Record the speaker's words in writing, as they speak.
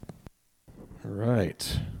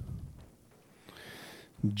right.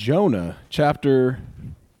 Jonah, chapter...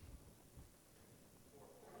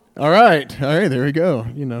 All right, there we go.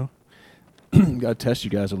 Got to test you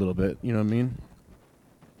guys a little bit, you know what I mean?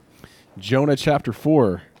 Jonah, chapter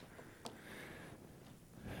 4.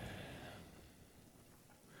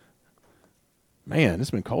 Man,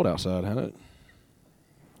 it's been cold outside, hasn't it?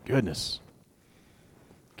 Goodness.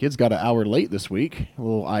 Kids got an hour late this week, a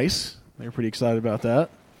little ice. They were pretty excited about that.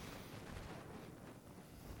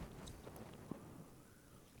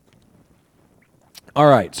 All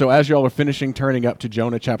right, so as y'all are finishing turning up to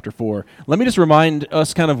Jonah chapter 4, let me just remind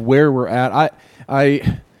us kind of where we're at.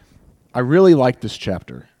 I really like this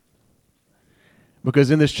chapter because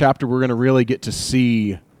in this chapter we're going to really get to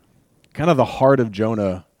see kind of the heart of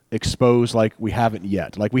Jonah exposed like we haven't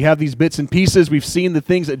yet. Like we have these bits and pieces, we've seen the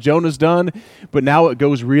things that Jonah's done, but now it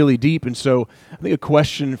goes really deep. And so I think a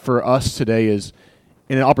question for us today is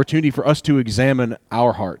an opportunity for us to examine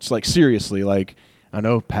our hearts. Like seriously, like I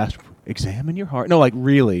know Pastor... Examine your heart. No, like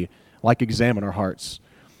really, like examine our hearts.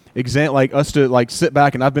 Like us to like sit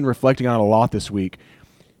back, and I've been reflecting on it a lot this week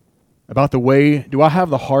about the way, do I have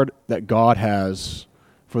the heart that God has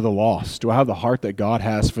for the lost? Do I have the heart that God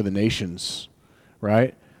has for the nations,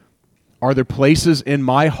 right? Are there places in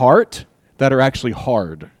my heart that are actually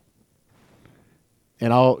hard?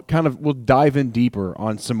 And we'll dive in deeper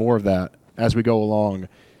on some more of that as we go along.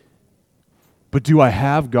 But do I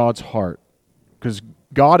have God's heart? Because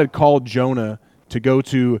God had called Jonah to go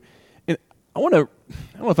to, and I don't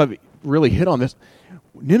know if I've really hit on this.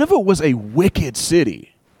 Nineveh was a wicked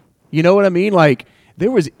city. You know what I mean? Like,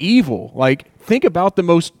 there was evil. Like, think about the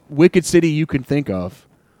most wicked city you can think of.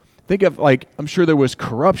 Think of, like, I'm sure there was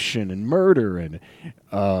corruption and murder and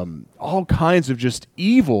all kinds of just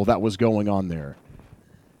evil that was going on there.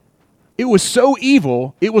 It was so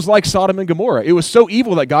evil, it was like Sodom and Gomorrah. It was so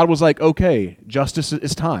evil that God was like, okay, justice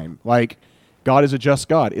is time. Like, God is a just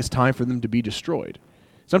God. It's time for them to be destroyed.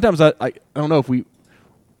 Sometimes I don't know if I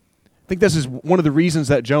think this is one of the reasons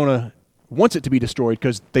that Jonah wants it to be destroyed,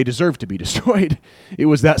 because they deserve to be destroyed. It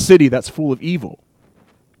was that city that's full of evil.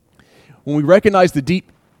 When we recognize the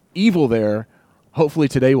deep evil there, hopefully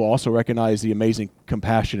today we'll also recognize the amazing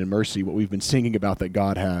compassion and mercy, what we've been singing about that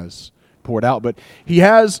God has poured out. But he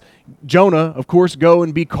has Jonah, of course, go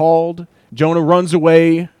and be called. Jonah runs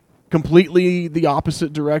away completely the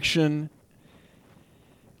opposite direction.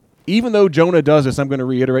 Even though Jonah does this, I'm going to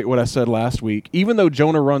reiterate what I said last week. Even though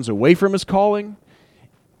Jonah runs away from his calling,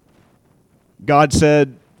 God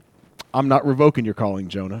said, I'm not revoking your calling,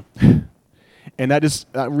 Jonah. And that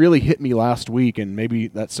really hit me last week, and maybe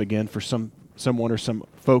that's again for someone or some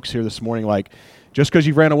folks here this morning, like just because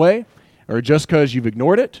you've ran away or just because you've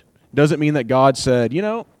ignored it doesn't mean that God said,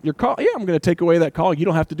 your call, I'm going to take away that calling. You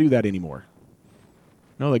don't have to do that anymore.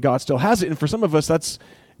 No, that God still has it. And for some of us, that's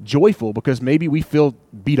joyful because maybe we feel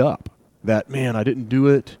beat up that, man, I didn't do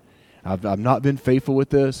it. I've not been faithful with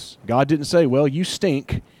this. God didn't say, well, you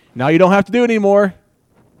stink. Now you don't have to do it anymore.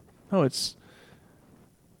 No, it's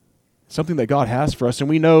something that God has for us. And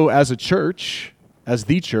we know as a church, as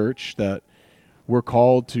the church, that we're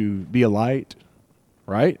called to be a light,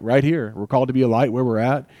 right? Right here. We're called to be a light where we're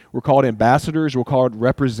at. We're called ambassadors. We're called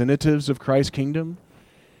representatives of Christ's kingdom.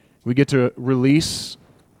 We get to release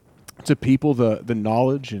to people the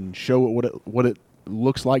knowledge and show what it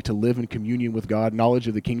looks like to live in communion with God, knowledge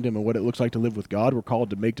of the kingdom and what it looks like to live with God. We're called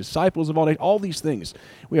to make disciples of all these things.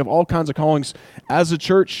 We have all kinds of callings. As a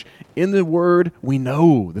church, in the Word, we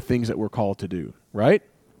know the things that we're called to do, right?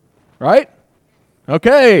 Right?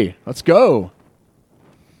 Okay, let's go.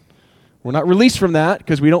 We're not released from that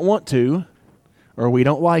because we don't want to or we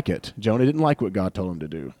don't like it. Jonah didn't like what God told him to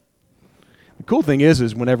do. The cool thing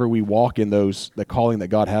is whenever we walk in the calling that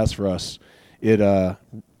God has for us, it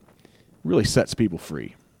really sets people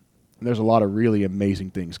free. And there's a lot of really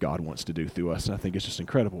amazing things God wants to do through us, and I think it's just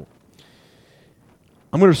incredible.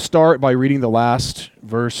 I'm going to start by reading the last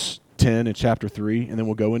verse 10 in chapter 3, and then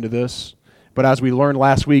we'll go into this. But as we learned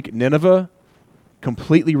last week, Nineveh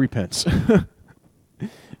completely repents.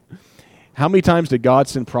 How many times did God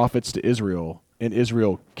send prophets to Israel, and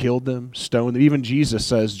Israel killed them, stoned them? Even Jesus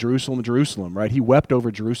says, Jerusalem, Jerusalem, right? He wept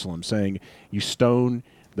over Jerusalem, saying, you stone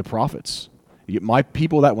the prophets. My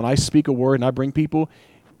people, that when I speak a word and I bring people,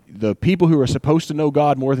 the people who are supposed to know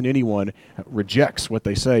God more than anyone rejects what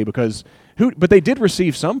they say but they did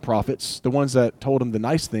receive some prophets, the ones that told them the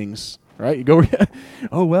nice things, right? You go,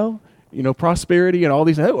 oh, well, prosperity and all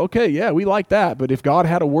these, oh, okay, yeah, we like that. But if God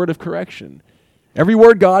had a word of correction, every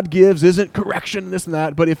word God gives isn't correction, this and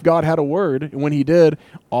that, but if God had a word, and when he did,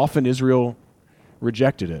 often Israel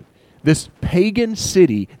rejected it. This pagan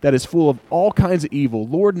city that is full of all kinds of evil.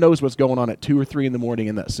 Lord knows what's going on at 2 or 3 in the morning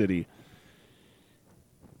in that city.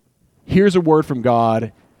 Hears a word from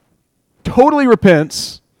God, totally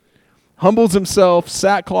repents, humbles himself,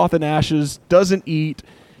 sackcloth and ashes, doesn't eat,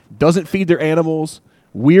 doesn't feed their animals,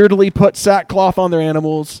 weirdly put sackcloth on their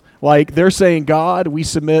animals. Like they're saying, God, we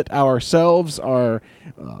submit ourselves, our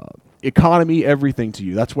economy, everything to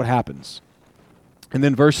you. That's what happens. And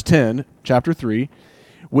then verse 10, chapter 3,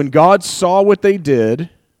 when God saw what they did,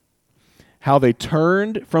 how they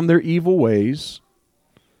turned from their evil ways,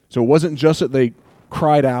 so it wasn't just that they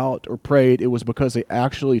cried out or prayed, it was because they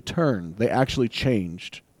actually turned, they actually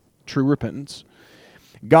changed. True repentance.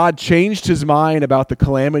 God changed his mind about the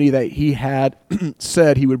calamity that he had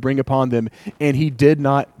said he would bring upon them, and he did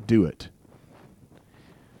not do it.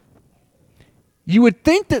 You would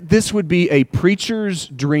think that this would be a preacher's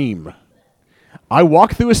dream. I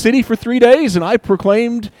walked through a city for 3 days and I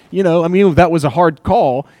proclaimed, that was a hard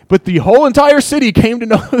call, but the whole entire city came to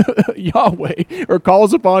know Yahweh or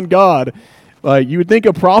calls upon God. You would think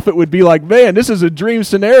a prophet would be like, man, this is a dream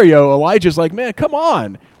scenario. Elijah's like, man, come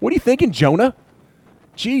on. What are you thinking, Jonah?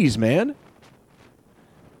 Jeez, man.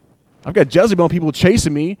 I've got Jezebel people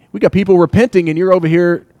chasing me. We got people repenting and you're over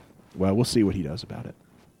here. Well, we'll see what he does about it.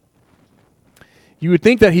 You would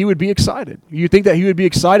think that he would be excited. You would think that he would be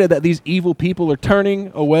excited that these evil people are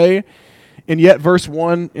turning away. And yet verse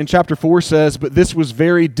 1 in chapter 4 says, but this was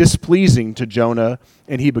very displeasing to Jonah,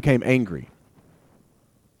 and he became angry.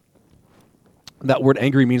 That word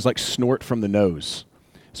angry means like snort from the nose.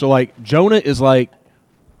 So like Jonah is like,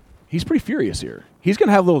 he's pretty furious here. He's going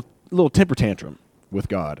to have a little temper tantrum with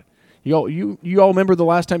God. You all remember the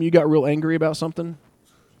last time you got real angry about something?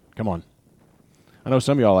 Come on. I know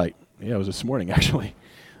some of y'all like, yeah, it was this morning, actually.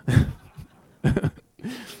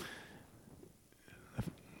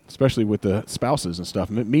 Especially with the spouses and stuff.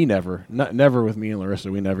 Me never. Never with me and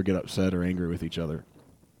Larissa. We never get upset or angry with each other.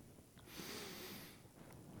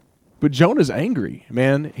 But Jonah's angry,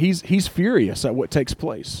 man. He's furious at what takes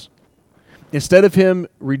place. Instead of him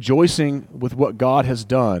rejoicing with what God has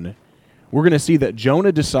done, we're going to see that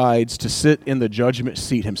Jonah decides to sit in the judgment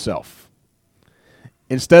seat himself.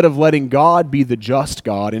 Instead of letting God be the just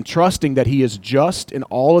God and trusting that he is just in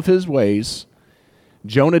all of his ways,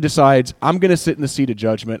 Jonah decides, I'm going to sit in the seat of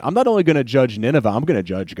judgment. I'm not only going to judge Nineveh, I'm going to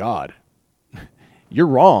judge God. You're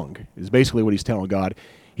wrong, is basically what he's telling God.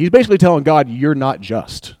 He's basically telling God, you're not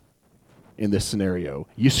just in this scenario.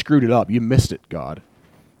 You screwed it up. You missed it, God.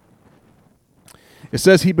 It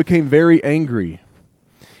says he became very angry.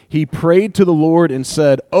 He prayed to the Lord and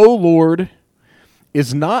said, O Lord,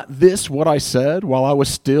 is not this what I said while I was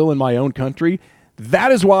still in my own country?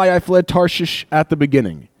 That is why I fled Tarshish at the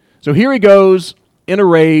beginning. So here he goes in a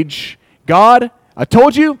rage. God, I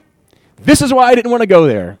told you, this is why I didn't want to go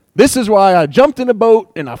there. This is why I jumped in a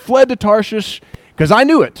boat and I fled to Tarshish, because I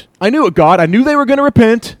knew it. I knew it, God. I knew they were going to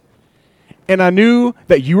repent, and I knew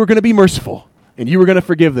that you were going to be merciful and you were going to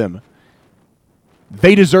forgive them.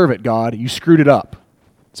 They deserve it, God. You screwed it up.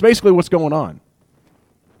 It's basically what's going on.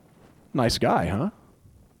 Nice guy, huh?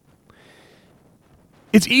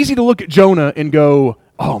 It's easy to look at Jonah and go,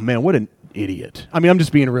 oh man, what an idiot. I mean, I'm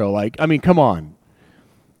just being real. Come on.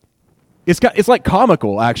 It's like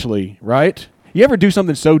comical, actually, right? You ever do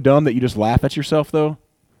something so dumb that you just laugh at yourself, though?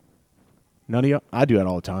 None of you? I do that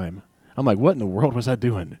all the time. I'm like, what in the world was I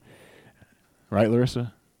doing? Right,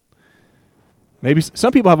 Larissa? Maybe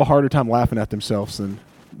some people have a harder time laughing at themselves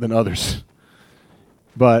than others.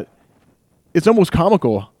 But it's almost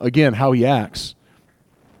comical, again, how he acts.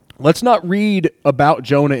 Let's not read about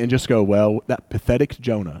Jonah and just go, well, that pathetic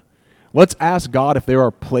Jonah. Let's ask God if there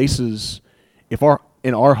are places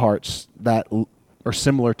in our hearts that are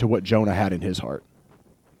similar to what Jonah had in his heart.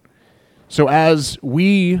 So as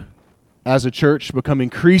we, as a church, become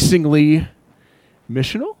increasingly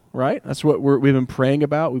missional, right? That's what we've been praying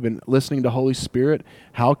about. We've been listening to Holy Spirit.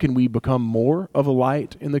 How can we become more of a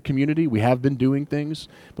light in the community? We have been doing things,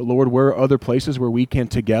 but Lord, where are other places where we can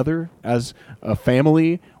together as a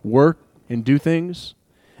family work and do things?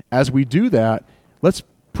 As we do that, let's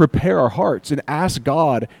prepare our hearts and ask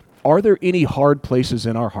God, are there any hard places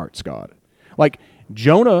in our hearts, God? Like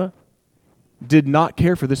Jonah did not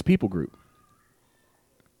care for this people group.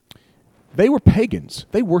 They were pagans.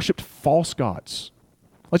 They worshiped false gods.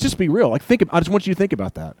 Let's just be real. I just want you to think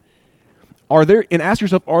about that. Ask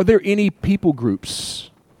yourself, are there any people groups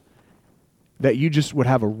that you just would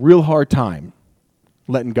have a real hard time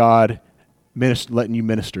letting you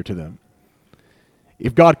minister to them?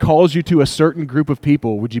 If God calls you to a certain group of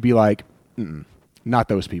people, would you be like, not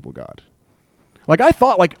those people, God?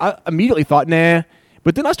 I immediately thought, nah,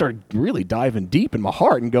 But then I started really diving deep in my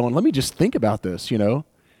heart and going, let me just think about this, And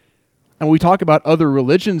we talk about other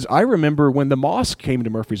religions. I remember when the mosque came to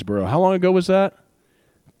Murfreesboro. How long ago was that?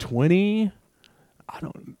 20?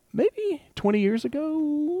 Maybe 20 years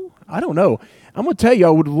ago? I don't know. I'm going to tell you, I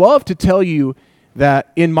would love to tell you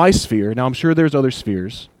that in my sphere, now I'm sure there's other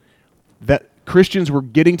spheres, that Christians were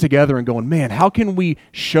getting together and going, man, how can we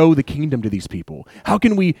show the kingdom to these people? How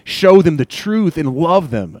can we show them the truth and love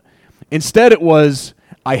them? Instead it was,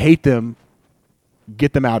 I hate them,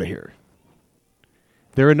 get them out of here.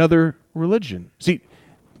 They're another religion. See,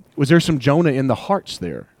 was there some Jonah in the hearts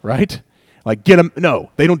there, right? Like, get them,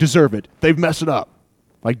 no, they don't deserve it. They've messed it up.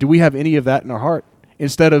 Like, do we have any of that in our heart?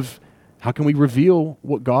 Instead of, how can we reveal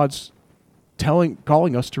what God's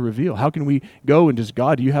calling us to reveal? How can we go and just,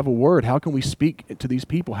 God, do you have a word? How can we speak to these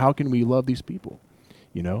people? How can we love these people?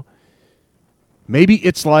 Maybe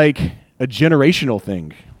it's like a generational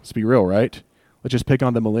thing. Let's be real, right? Let's just pick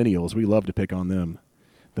on the millennials. We love to pick on them.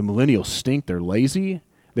 The millennials stink. They're lazy.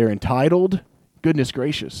 They're entitled. Goodness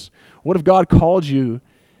gracious. What if God called you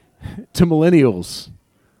to millennials?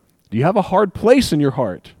 Do you have a hard place in your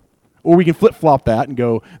heart? Or we can flip-flop that and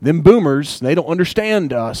go, them boomers, they don't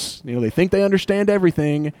understand us. They think they understand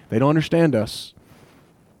everything. They don't understand us.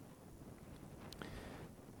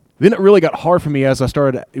 Then it really got hard for me as I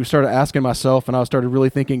started asking myself, and I started really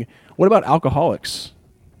thinking, what about alcoholics?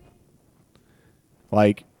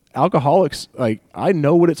 Like, alcoholics, I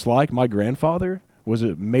know what it's like. My grandfather was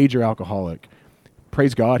a major alcoholic.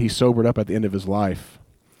 Praise God, he sobered up at the end of his life.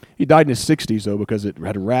 He died in his 60s, though, because it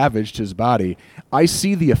had ravaged his body. I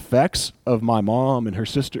see the effects of my mom and her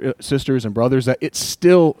sisters and brothers, that it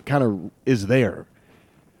still kind of is there.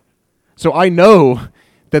 So I know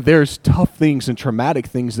that there's tough things and traumatic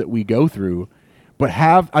things that we go through, but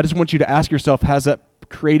I just want you to ask yourself, has that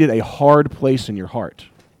created a hard place in your heart,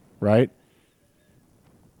 right?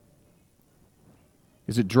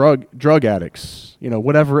 Is it drug addicts?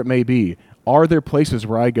 Whatever it may be. Are there places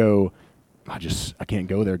where I go, I can't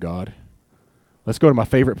go there, God. Let's go to my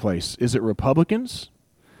favorite place. Is it Republicans?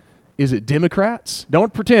 Is it Democrats?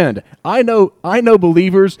 Don't pretend. I know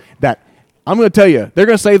believers that, I'm going to tell you, they're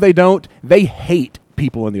going to say they don't. They hate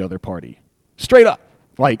people in the other party. Straight up.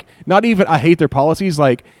 Like, not even I hate their policies.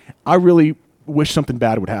 Like, I really wish something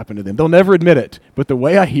bad would happen to them. They'll never admit it. But the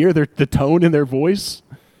way I hear the tone in their voice,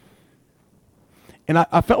 and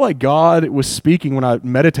I felt like God was speaking when I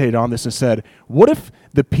meditated on this and said, what if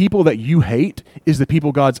the people that you hate is the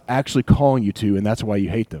people God's actually calling you to, and that's why you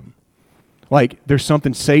hate them? Like, there's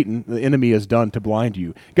something Satan, the enemy, has done to blind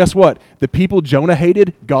you. Guess what? The people Jonah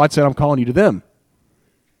hated, God said, I'm calling you to them.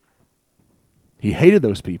 He hated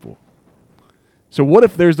those people. So what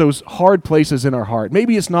if there's those hard places in our heart?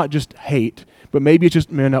 Maybe it's not just hate, but maybe it's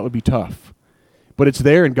just, man, that would be tough. But it's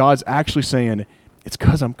there, and God's actually saying, it's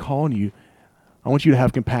because I'm calling you. I want you to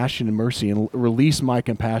have compassion and mercy and release my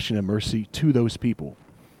compassion and mercy to those people.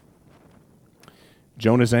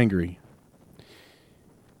 Jonah's angry.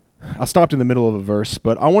 I stopped in the middle of a verse,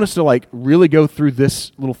 but I want us to really go through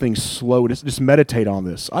this little thing slow, just meditate on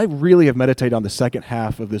this. I really have meditated on the second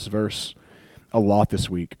half of this verse a lot this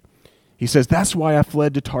week. He says, that's why I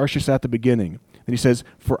fled to Tarshish at the beginning. And he says,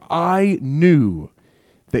 for I knew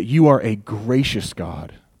that you are a gracious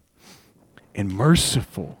God and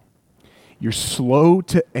merciful. You're slow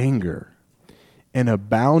to anger and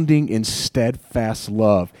abounding in steadfast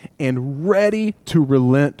love and ready to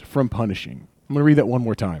relent from punishing. I'm going to read that one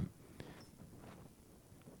more time.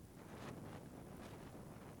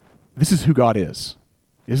 This is who God is.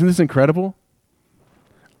 Isn't this incredible?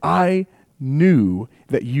 I knew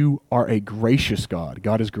that you are a gracious God.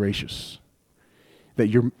 God is gracious. That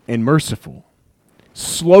you're merciful.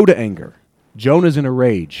 Slow to anger. Jonah's in a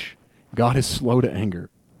rage. God is slow to anger.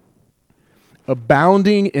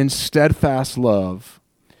 Abounding in steadfast love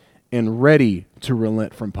and ready to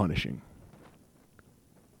relent from punishing.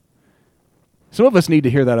 Some of us need to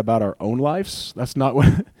hear that about our own lives. That's not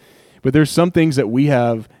what, but there's some things that we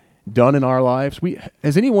have done in our lives.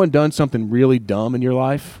 Has anyone done something really dumb in your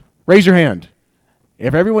life? Raise your hand.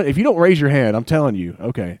 If you don't raise your hand, I'm telling you,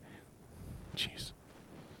 okay. Jeez.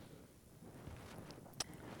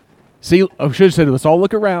 See, I should have said, let's all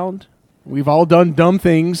look around. We've all done dumb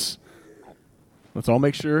things. Let's all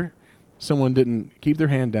make sure someone didn't keep their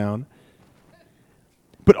hand down.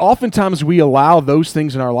 But oftentimes we allow those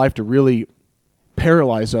things in our life to really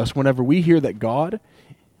paralyze us whenever we hear that God,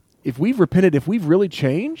 if we've repented, if we've really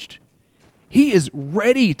changed, He is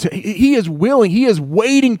ready to, He is willing, He is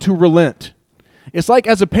waiting to relent. It's like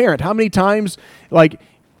as a parent, how many times, do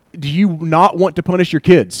you not want to punish your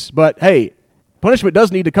kids? But hey, punishment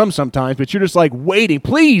does need to come sometimes, but you're just waiting.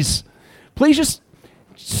 Please just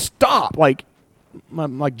stop. Like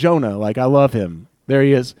Jonah, like I love him. There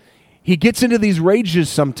he is. He gets into these rages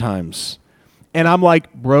sometimes. And I'm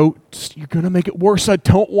like, bro, you're going to make it worse. I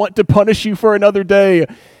don't want to punish you for another day.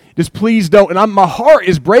 Just please don't. And my heart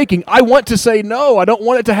is breaking. I want to say no. I don't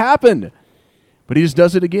want it to happen. But he just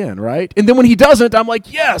does it again, right? And then when he doesn't, I'm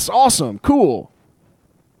like, yes, awesome, cool.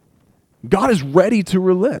 God is ready to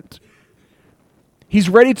relent. He's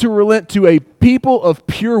ready to relent to a people of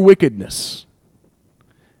pure wickedness.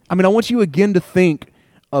 I mean, I want you again to think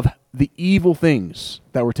of the evil things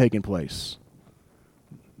that were taking place.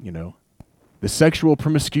 You know, the sexual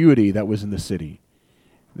promiscuity that was in the city,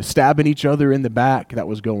 the stabbing each other in the back that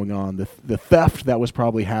was going on, the theft that was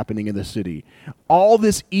probably happening in the city. All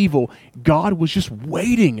this evil, God was just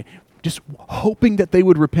waiting, just hoping that they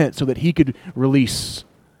would repent so that he could release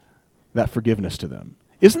that forgiveness to them.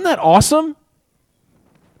 Isn't that awesome?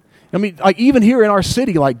 I mean, like even here in our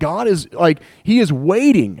city, like God is like, he is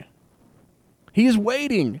waiting. He is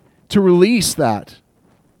waiting to release that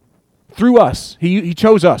through us. He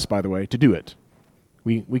chose us, by the way, to do it.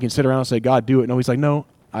 We can sit around and say, God, do it. No, he's like, no,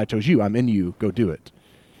 I chose you. I'm in you. Go do it.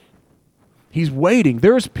 He's waiting.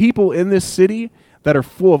 There's people in this city that are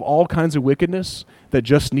full of all kinds of wickedness that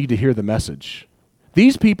just need to hear the message.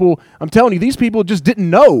 These people, I'm telling you, these people just didn't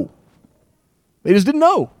know. They just didn't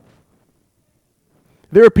know.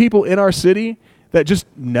 There are people in our city that just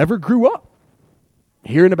never grew up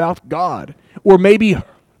hearing about God, or maybe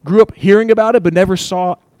grew up hearing about it but never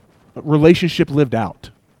saw a relationship lived out,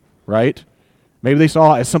 right? Maybe they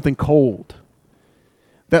saw it as something cold.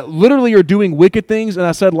 That literally are doing wicked things, and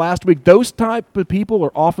I said last week, those type of people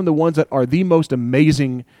are often the ones that are the most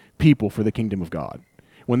amazing people for the kingdom of God.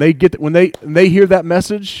 When they hear that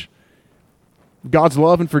message, God's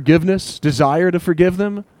love and forgiveness, desire to forgive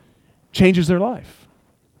them, changes their life.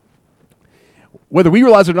 Whether we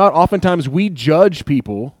realize it or not, oftentimes we judge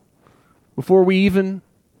people before we even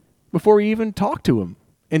talk to them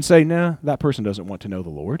and say, nah, that person doesn't want to know the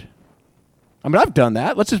Lord. I mean, I've done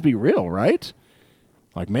that. Let's just be real, right?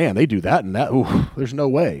 Like, man, they do that and that. Ooh, there's no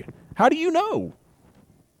way. How do you know?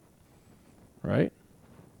 Right?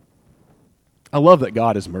 I love that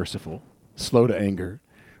God is merciful, slow to anger,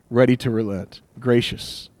 ready to relent,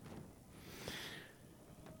 gracious.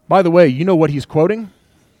 By the way, you know what he's quoting?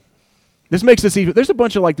 This makes this even, there's a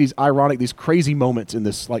bunch of like these ironic, these crazy moments in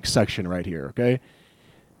this like section right here, okay?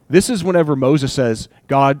 This is whenever Moses says,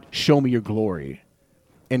 God, show me your glory.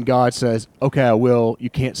 And God says, okay, I will. You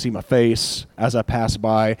can't see my face as I pass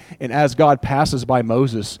by. And as God passes by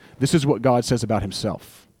Moses, this is what God says about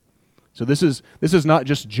himself. So this is not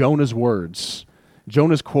just Jonah's words.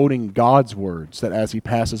 Jonah's quoting God's words that as he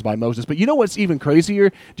passes by Moses. But you know what's even crazier?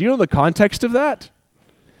 Do you know the context of that?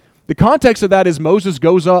 The context of that is Moses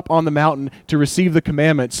goes up on the mountain to receive the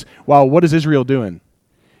commandments while what is Israel doing?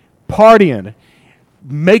 Partying,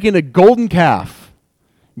 making a golden calf,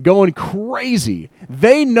 going crazy.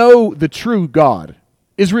 They know the true God.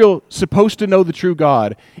 Israel supposed to know the true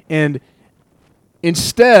God. And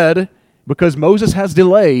instead, because Moses has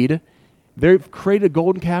delayed, they've created a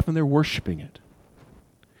golden calf and they're worshiping it.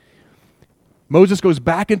 Moses goes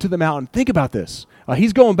back into the mountain. Think about this.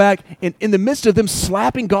 He's going back, and in the midst of them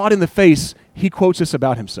slapping God in the face, he quotes this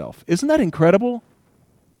about himself. Isn't that incredible?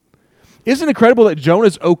 Isn't it incredible that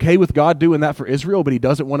Jonah's okay with God doing that for Israel, but he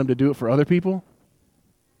doesn't want him to do it for other people?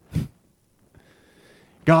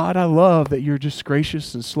 God, I love that you're just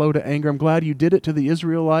gracious and slow to anger. I'm glad you did it to the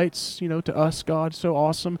Israelites, to us, God, so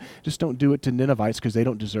awesome. Just don't do it to Ninevites because they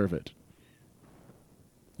don't deserve it.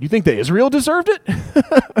 You think that Israel deserved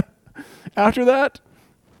it? After that?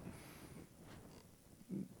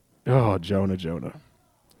 Oh, Jonah.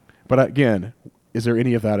 But again, is there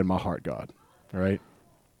any of that in my heart, God? All right?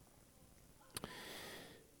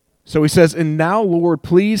 So he says, and now, Lord,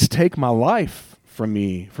 please take my life from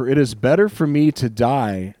me, for it is better for me to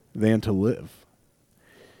die than to live.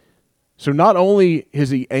 So not only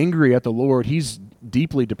is he angry at the Lord, he's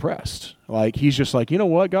deeply depressed. Like, he's just like, you know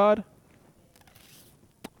what, God?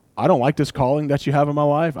 I don't like this calling that you have in my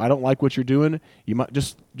life. I don't like what you're doing. You might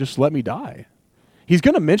just let me die. He's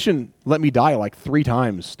going to mention let me die like 3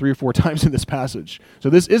 or 4 times in this passage. So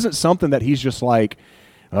this isn't something that he's just like,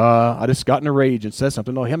 I just got in a rage and said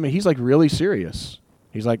something. No, I mean, he's like really serious.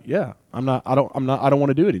 He's like, yeah, I don't want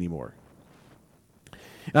to do it anymore.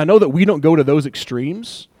 And I know that we don't go to those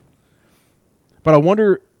extremes, but I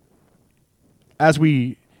wonder as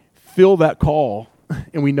we feel that call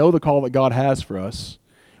and we know the call that God has for us,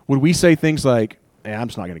 would we say things like, hey, I'm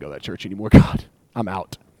just not going to go to that church anymore, God, I'm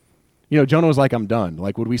out. Jonah was like, I'm done.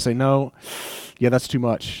 Like, would we say, no, yeah, that's too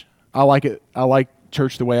much. I like it. I like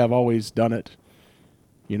church the way I've always done it.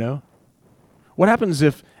 Well, What happens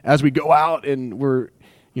if, as we go out and we're,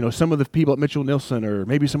 some of the people at Mitchell Nilsson or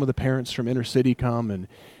maybe some of the parents from inner city come and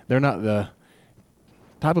they're not the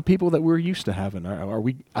type of people that we're used to having?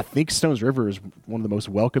 I think Stones River is one of the most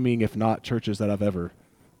welcoming, if not churches that I've ever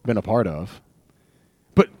been a part of.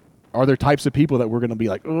 But are there types of people that we're going to be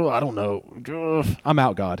like, oh, I don't know. Ugh, I'm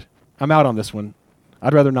out, God. I'm out on this one.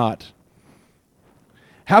 I'd rather not.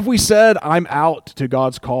 Have we said I'm out to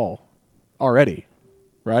God's call already?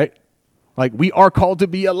 Right? Like, we are called to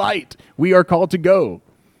be a light. We are called to go.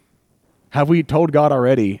 Have we told God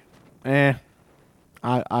already, I'm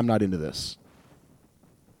not into this?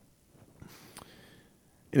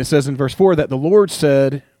 And it says in verse 4 that the Lord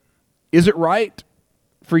said, is it right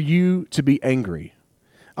for you to be angry?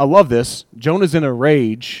 I love this. Jonah's in a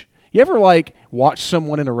rage. You ever watch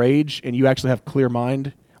someone in a rage and you actually have clear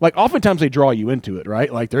mind? Like, oftentimes they draw you into it,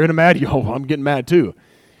 right? Like, they're in a mad, I'm getting mad too.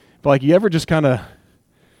 But you ever just kind of,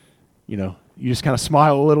 you just kind of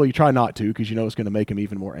smile a little. You try not to because it's going to make him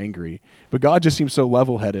even more angry. But God just seems so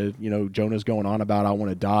level-headed. Jonah's going on about, I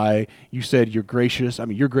want to die. You said you're gracious.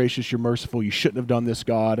 You're gracious, you're merciful. You shouldn't have done this,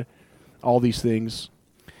 God. All these things.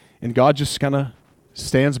 And God just kind of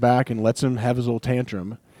stands back and lets him have his little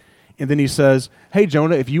tantrum. And then he says, hey,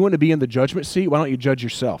 Jonah, if you want to be in the judgment seat, why don't you judge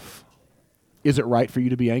yourself? Is it right for you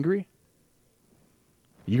to be angry?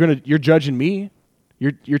 You're judging me.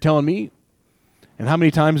 You're telling me. And how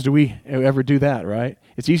many times do we ever do that, right?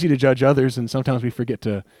 It's easy to judge others, and sometimes we forget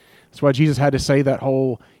to. That's why Jesus had to say that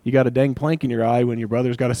whole, you got a dang plank in your eye when your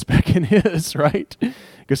brother's got a speck in his, right?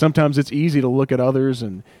 Because sometimes it's easy to look at others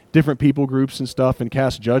and different people groups and stuff and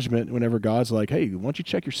cast judgment whenever God's like, hey, why don't you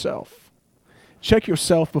check yourself? Check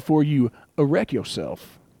yourself before you wreck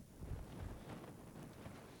yourself.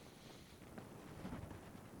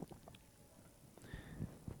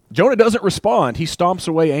 Jonah doesn't respond. He stomps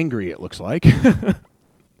away angry, it looks like.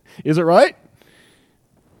 Is it right? It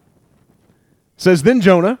says, then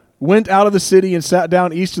Jonah went out of the city and sat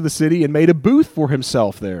down east of the city and made a booth for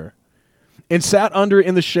himself there and sat under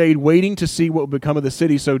in the shade waiting to see what would become of the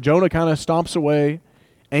city. So Jonah kind of stomps away,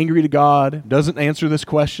 angry to God, doesn't answer this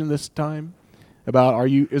question this time about,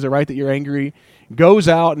 is it right that you're angry? Goes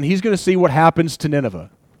out and he's going to see what happens to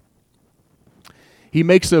Nineveh. He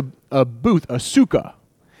makes a booth, a sukkah.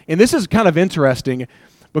 And this is kind of interesting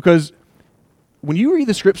because when you read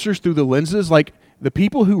the scriptures through the lenses, the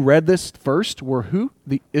people who read this first were who?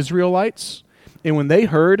 The Israelites. And when they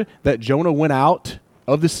heard that Jonah went out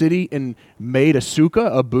of the city and made a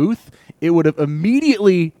sukkah, a booth, it would have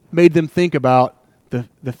immediately made them think about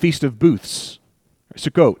the Feast of Booths,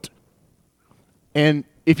 Sukkot. And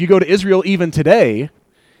if you go to Israel even today,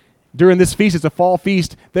 during this feast, it's a fall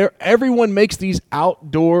feast, everyone makes these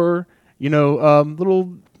outdoor,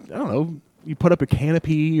 little, I don't know, you put up a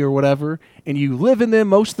canopy or whatever, and you live in them.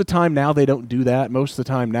 Most of the time now they don't do that. Most of the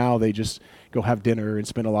time now they just go have dinner and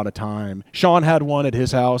spend a lot of time. Sean had one at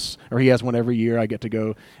his house, or he has one every year. I get to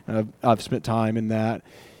go. I've spent time in that.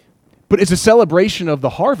 But it's a celebration of the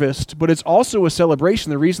harvest, but it's also a celebration,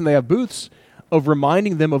 the reason they have booths, of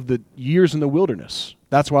reminding them of the years in the wilderness.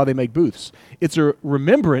 That's why they make booths. It's a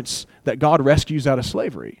remembrance that God rescues out of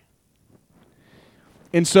slavery.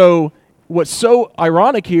 And so what's so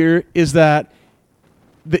ironic here is that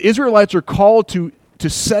the Israelites are called to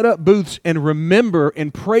set up booths and remember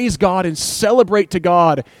and praise God and celebrate to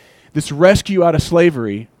God this rescue out of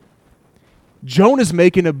slavery. Jonah's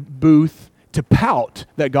making a booth to pout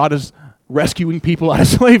that God is rescuing people out of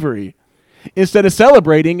slavery. Instead of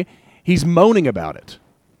celebrating, he's moaning about it.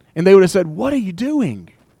 And they would have said, what are you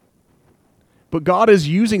doing? But God is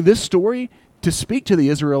using this story to speak to the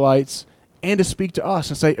Israelites and to speak to us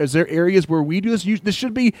and say, is there areas where we do this? This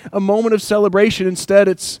should be a moment of celebration. Instead,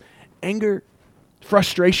 it's anger,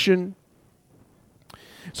 frustration.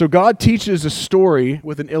 So God teaches a story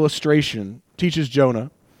with an illustration, teaches Jonah.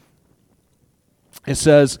 It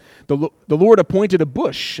says, the Lord appointed a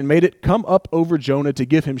bush and made it come up over Jonah to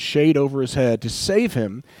give him shade over his head, to save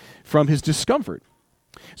him from his discomfort.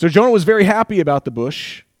 So Jonah was very happy about the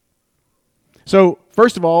bush. So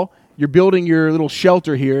first of all, you're building your little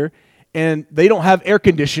shelter here, and they don't have air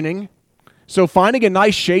conditioning. So finding a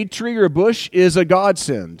nice shade tree or a bush is a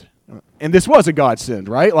godsend. And this was a godsend,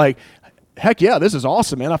 right? Heck yeah, this is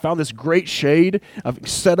awesome, man. I found this great shade. I've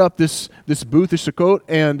set up this booth, this sukkah,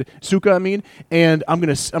 and I'm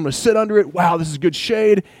gonna sit under it. Wow, this is good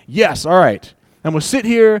shade. Yes, all right. I'm gonna sit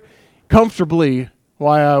here comfortably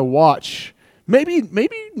while I watch. Maybe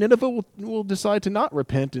Nineveh will decide to not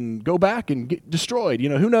repent and go back and get destroyed.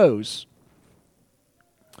 Who knows?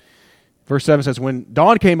 Verse 7 says, when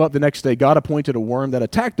dawn came up the next day, God appointed a worm that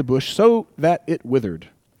attacked the bush so that it withered.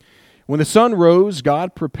 When the sun rose,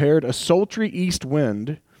 God prepared a sultry east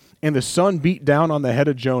wind, and the sun beat down on the head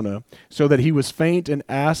of Jonah, so that he was faint and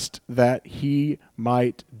asked that he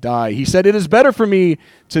might die. He said, "It is better for me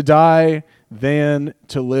to die than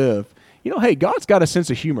to live." You know, hey, God's got a sense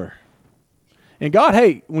of humor. And God,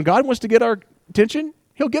 hey, when God wants to get our attention,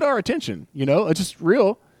 he'll get our attention. You know, it's just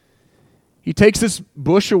real. He takes this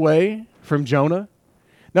bush away from Jonah.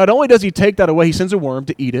 Not only does he take that away, he sends a worm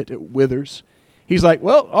to eat it. It withers. He's like,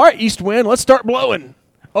 well, all right, east wind, let's start blowing.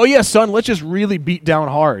 Oh, yeah, son, let's just really beat down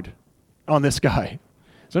hard on this guy.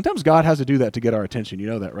 Sometimes God has to do that to get our attention. You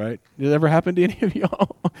know that, right? Did it ever happen to any of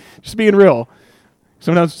y'all? Just being real.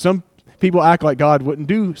 Sometimes some people act like God wouldn't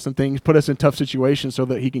do some things, put us in tough situations so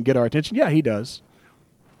that he can get our attention. Yeah, he does.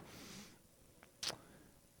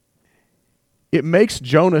 It makes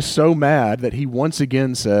Jonah so mad that he once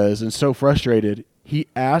again says, and so frustrated, he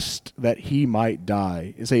asked that he might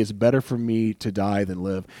die and say, it's better for me to die than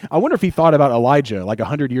live. I wonder if he thought about Elijah like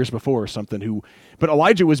 100 years before or something, but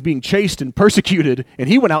Elijah was being chased and persecuted, and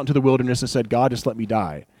he went out into the wilderness and said, God, just let me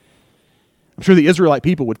die. I'm sure the Israelite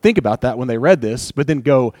people would think about that when they read this, but then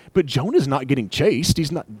go, but Jonah's not getting chased.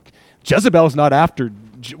 Jezebel's not after.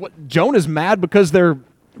 Jonah's mad because they're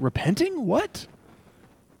repenting? What?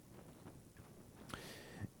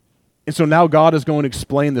 And so now God is going to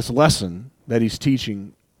explain this lesson that he's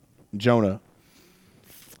teaching Jonah.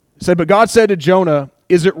 He said, but God said to Jonah,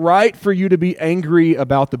 is it right for you to be angry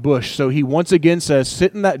about the bush? So he once again says,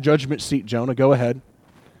 sit in that judgment seat, Jonah. Go ahead.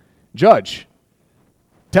 Judge.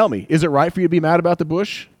 Tell me, is it right for you to be mad about the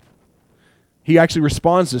bush? He actually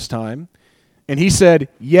responds this time. And he said,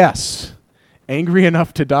 yes, angry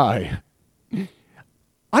enough to die.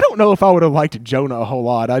 I don't know if I would have liked Jonah a whole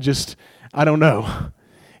lot. I don't know.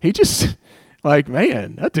 He just, like,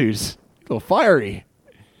 man, that dude's a little fiery.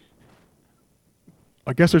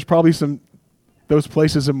 I guess there's probably those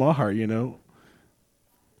places in my heart, you know.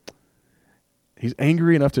 He's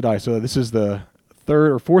angry enough to die. So this is the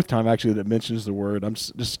third or fourth time, actually, that mentions the word.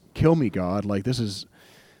 Just kill me, God. Like, it's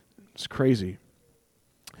crazy.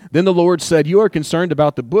 Then the Lord said, you are concerned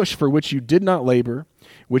about the bush for which you did not labor,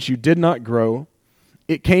 which you did not grow.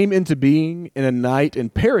 It came into being in a night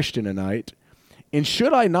and perished in a night. And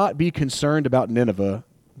should I not be concerned about Nineveh,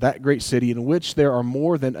 that great city in which there are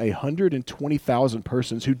more than 120,000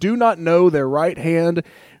 persons who do not know their right hand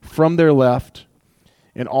from their left,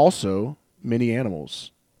 and also many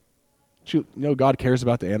animals? You know, God cares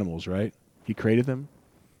about the animals, right? He created them.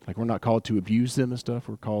 Like, we're not called to abuse them and stuff.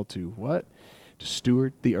 We're called to what? To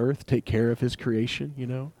steward the earth, take care of his creation, you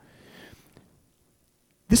know?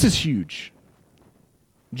 This is huge.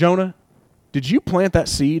 Jonah, did you plant that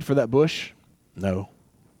seed for that bush? No.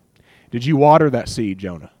 Did you water that seed,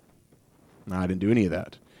 Jonah? No, I didn't do any of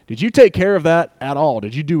that. Did you take care of that at all?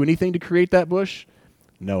 Did you do anything to create that bush?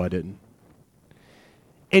 No, I didn't.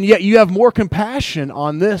 And yet you have more compassion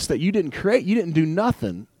on this that you didn't create. You didn't do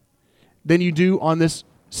nothing than you do on this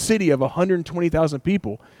city of 120,000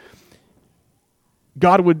 people.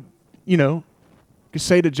 God would,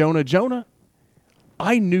 say to Jonah, Jonah,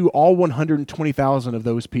 I knew all 120,000 of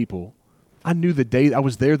those people. I knew I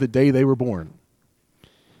was there the day they were born.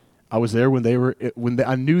 I was there when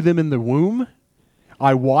I knew them in the womb.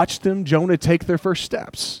 I watched them, Jonah, take their first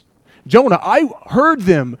steps. Jonah, I heard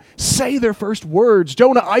them say their first words.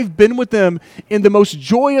 Jonah, I've been with them in the most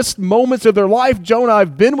joyous moments of their life. Jonah,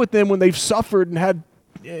 I've been with them when they've suffered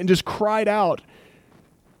and just cried out.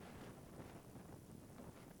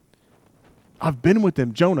 I've been with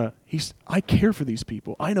them. Jonah, I care for these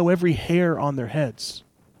people. I know every hair on their heads.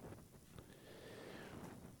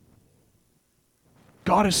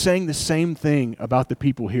 God is saying the same thing about the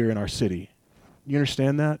people here in our city. You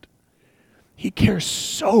understand that? He cares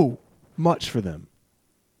so much for them.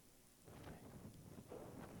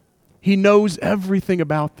 He knows everything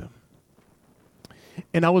about them.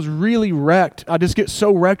 And I was really wrecked. I just get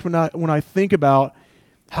so wrecked when I think about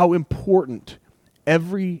how important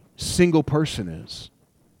every single person is.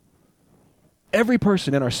 Every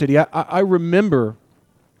person in our city. I remember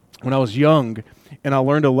when I was young and I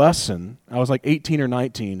learned a lesson. I was like 18 or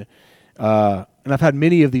 19. And I've had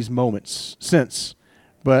many of these moments since.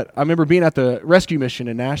 But I remember being at the rescue mission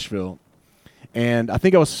in Nashville. And I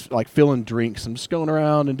think I was like filling drinks. I'm just going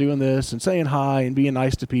around and doing this and saying hi and being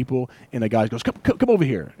nice to people. And the guy goes, come over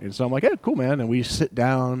here. And so I'm like, hey, cool, man. And we sit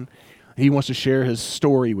down. He wants to share his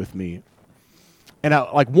story with me. And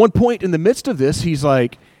at like one point in the midst of this, he's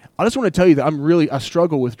like, I just want to tell you that I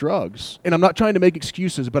struggle with drugs. And I'm not trying to make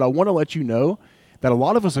excuses, but I want to let you know that a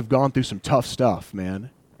lot of us have gone through some tough stuff,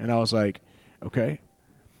 man. And I was like, okay.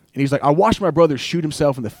 And he's like, I watched my brother shoot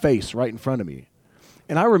himself in the face right in front of me.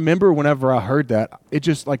 And I remember whenever I heard that, it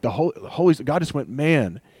just like the Holy God just went,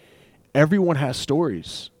 man, everyone has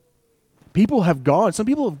stories. People have gone. Some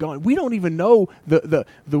people have gone. We don't even know the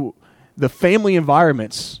family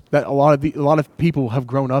environments that a lot of people have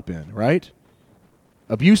grown up in, right?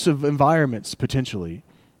 Abusive environments potentially.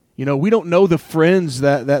 We don't know the friends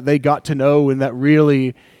that they got to know and that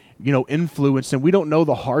really, influenced. And we don't know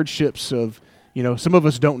the hardships of, some of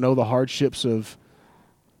us don't know the hardships of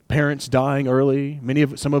parents dying early.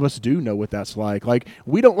 Some of us do know what that's like. Like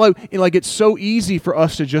we don't like it's so easy for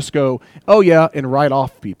us to just go, oh yeah, and write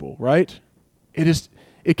off people, right?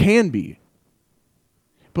 It can be.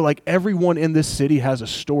 But like everyone in this city has a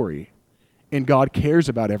story, and God cares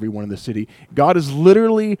about everyone in the city. God is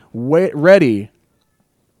literally ready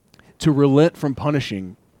to relent from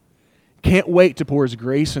punishing. Can't wait to pour his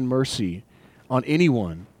grace and mercy on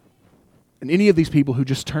anyone and any of these people who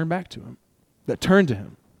just turn back to him, that turn to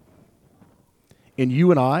him. And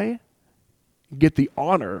you and I get the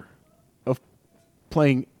honor of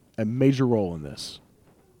playing a major role in this.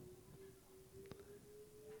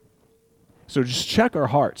 So just check our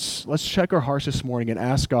hearts. Let's check our hearts this morning and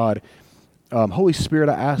ask God, Holy Spirit,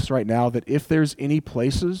 I ask right now that if there's any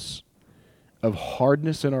places of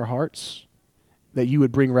hardness in our hearts, that you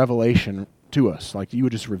would bring revelation to us. Like you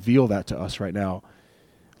would just reveal that to us right now,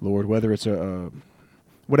 Lord, whether it's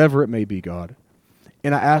whatever it may be, God.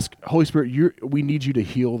 And I ask, Holy Spirit, we need you to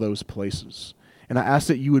heal those places. And I ask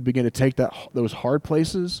that you would begin to take those hard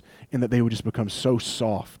places and that they would just become so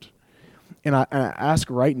soft. And I ask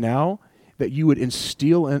right now that you would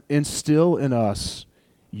instill in us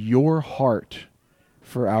your heart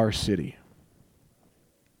for our city.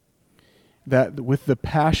 That with the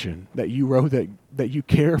passion that you wrote, that you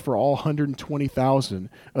care for all 120,000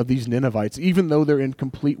 of these Ninevites, even though they're in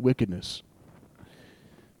complete wickedness.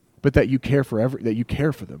 But that you care for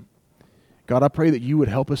them. God, I pray that you would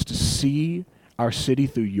help us to see our city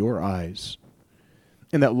through your eyes.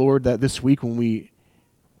 And that, Lord, that this week when we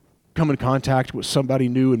come in contact with somebody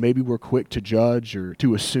new and maybe we're quick to judge or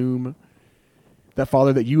to assume, that,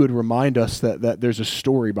 Father, that you would remind us that there's a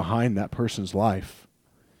story behind that person's life.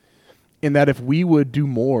 And that if we would do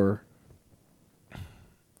more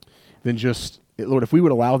than just, Lord, if we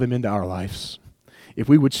would allow them into our lives, if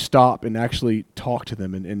we would stop and actually talk to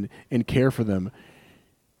them and care for them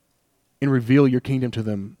and reveal your kingdom to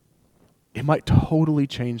them, it might totally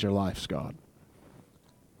change their lives, God.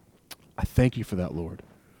 I thank you for that, Lord.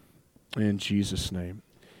 In Jesus' name.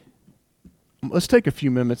 Let's take a few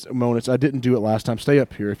moments. I didn't do it last time. Stay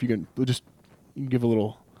up here. If you can give a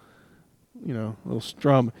little, little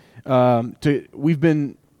strum. We've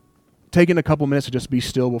been taking a couple minutes to just be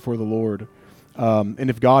still before the Lord. And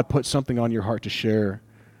if God puts something on your heart to share,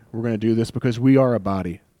 we're going to do this because we are a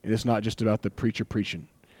body. And it's not just about the preacher preaching.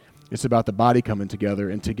 It's about the body coming together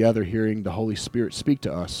and together hearing the Holy Spirit speak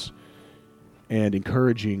to us and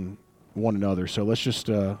encouraging one another. So let's just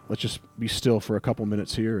be still for a couple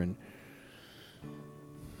minutes here, and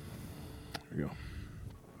there we go.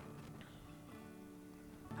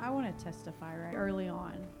 I want to testify right early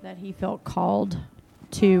on that he felt called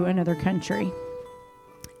to another country.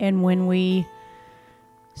 And when we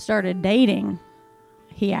started dating,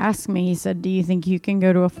 he asked me, he said, do you think you can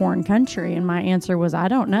go to a foreign country? And my answer was, I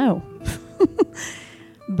don't know.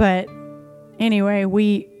 But anyway,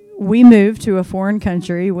 we moved to a foreign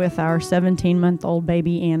country with our 17-month-old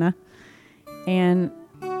baby, Anna. And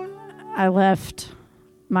I left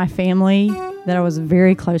my family that I was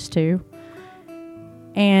very close to.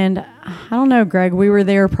 And I don't know, Greg, we were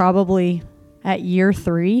there probably at year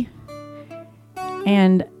 3.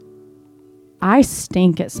 And I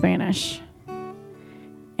stink at Spanish.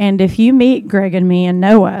 And if you meet Greg and me and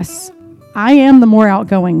know us, I am the more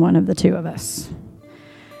outgoing one of the two of us.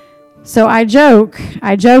 So I joke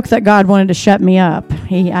that God wanted to shut me up.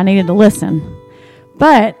 I needed to listen.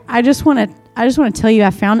 But I just want to tell you,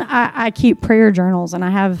 I keep prayer journals, and I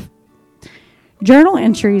have journal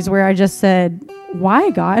entries where I just said, why,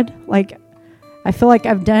 God? Like, I feel like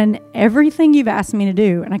I've done everything you've asked me to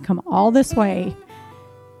do, and I come all this way,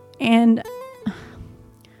 and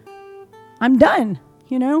I'm done,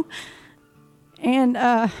 And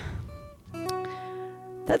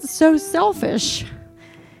that's so selfish.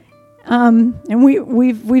 And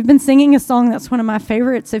we've been singing a song that's one of my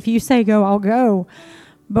favorites. If you say go, I'll go.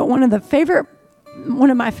 But one of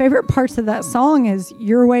my favorite parts of that song is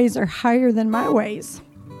your ways are higher than my ways.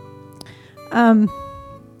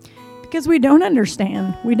 Because we don't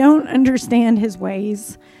understand. We don't understand his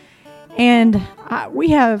ways. And we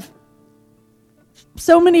have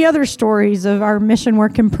so many other stories of our mission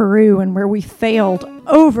work in Peru and where we failed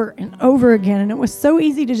over and over again. And it was so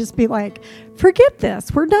easy to just be like, forget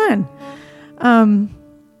this, we're done.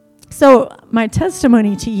 So my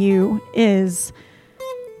testimony to you is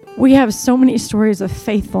we have so many stories of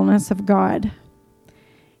faithfulness of God.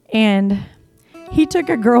 And he took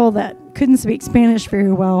a girl that couldn't speak Spanish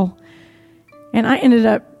very well, and I ended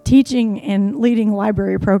up teaching and leading a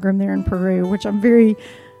library program there in Peru, which I'm very,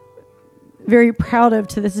 very proud of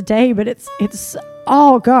to this day, but it's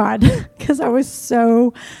all God, because I was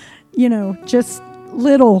so, just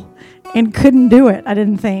little and couldn't do it, I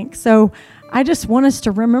didn't think. So I just want us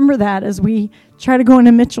to remember that as we try to go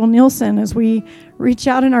into Mitchell Nielsen, as we reach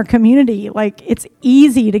out in our community. Like, it's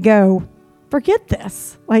easy to go, forget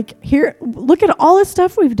this. Like, here, look at all the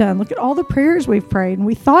stuff we've done. Look at all the prayers we've prayed. And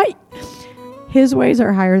we thought his ways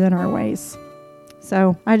are higher than our ways.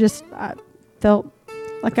 So I felt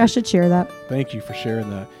like I should share that. Thank you for sharing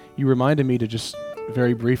that. You reminded me to just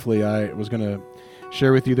very briefly, I was going to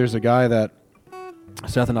share with you, there's a guy that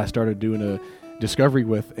Seth and I started doing a discovery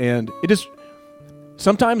with, and it just,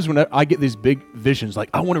 sometimes when I get these big visions, like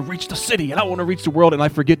I want to reach the city and I want to reach the world, and I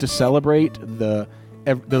forget to celebrate the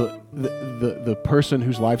person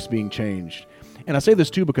whose life's being changed. And I say this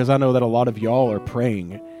too because I know that a lot of y'all are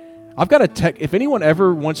praying. I've got a if anyone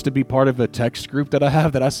ever wants to be part of a text group that I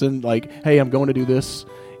have that I send, like, hey, I'm going to do this.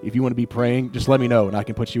 If you want to be praying, just let me know and I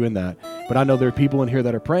can put you in that. But I know there are people in here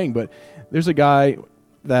that are praying. But there's a guy,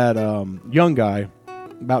 that young guy,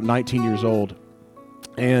 about 19 years old,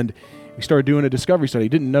 and we started doing a discovery study. He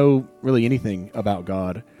didn't know really anything about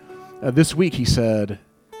God. This week he said,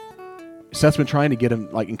 Seth's been trying to get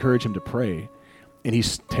him, like, encourage him to pray, and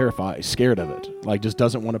he's terrified, scared of it. Like, just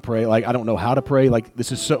doesn't want to pray. Like, I don't know how to pray. Like,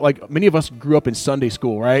 this is so, like, many of us grew up in Sunday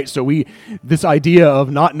school, right? So this idea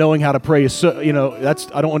of not knowing how to pray is so,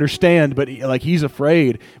 I don't understand, but he's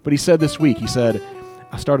afraid. But he said this week,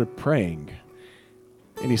 I started praying.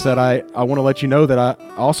 And he said, I want to let you know that I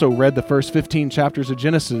also read the first 15 chapters of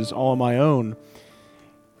Genesis all on my own.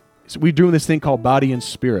 So we're doing this thing called Body and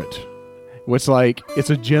Spirit. It's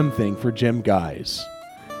a gym thing for gym guys.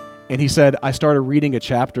 And he said, I started reading a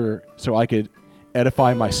chapter so I could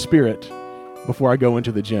edify my spirit before I go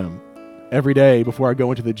into the gym. Every day before I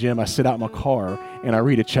go into the gym, I sit out in my car and I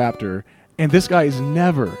read a chapter. And this guy he's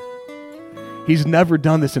never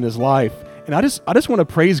done this in his life. And I just want to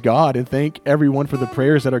praise God and thank everyone for the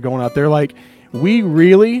prayers that are going out there. Like, we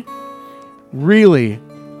really, really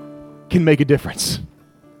can make a difference.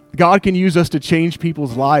 God can use us to change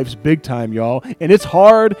people's lives big time, y'all. And it's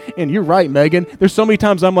hard, and you're right, Megan. There's so many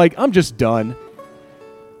times I'm like, I'm just done.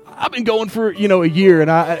 I've been going for, a year,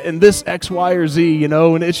 and this X, Y, or Z,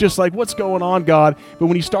 and it's just like, what's going on, God? But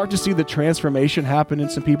when you start to see the transformation happen in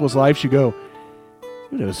some people's lives, you go,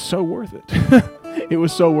 it was so worth it. It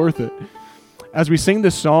was so worth it. As we sing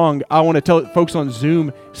this song, I want to tell folks on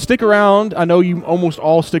Zoom, stick around. I know you almost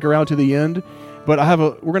all stick around to the end. But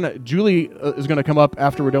Julie is going to come up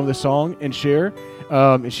after we're done with this song and share.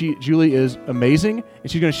 Julie is amazing,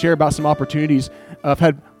 and she's going to share about some opportunities. I've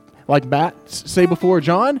had, like Matt say before,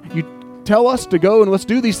 John, you tell us to go and let's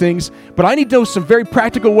do these things, but I need to know some very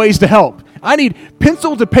practical ways to help. I need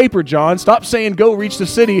pencil to paper, John. Stop saying go reach the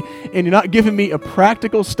city, and you're not giving me a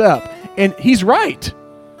practical step. And he's right.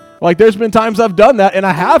 Like, there's been times I've done that, and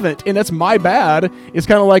I haven't, and that's my bad. It's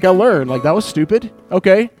kind of like I learned. Like, that was stupid.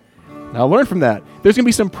 Okay. Now learn from that. There's going to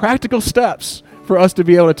be some practical steps for us to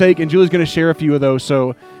be able to take, and Julie's going to share a few of those,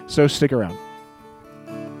 so stick around.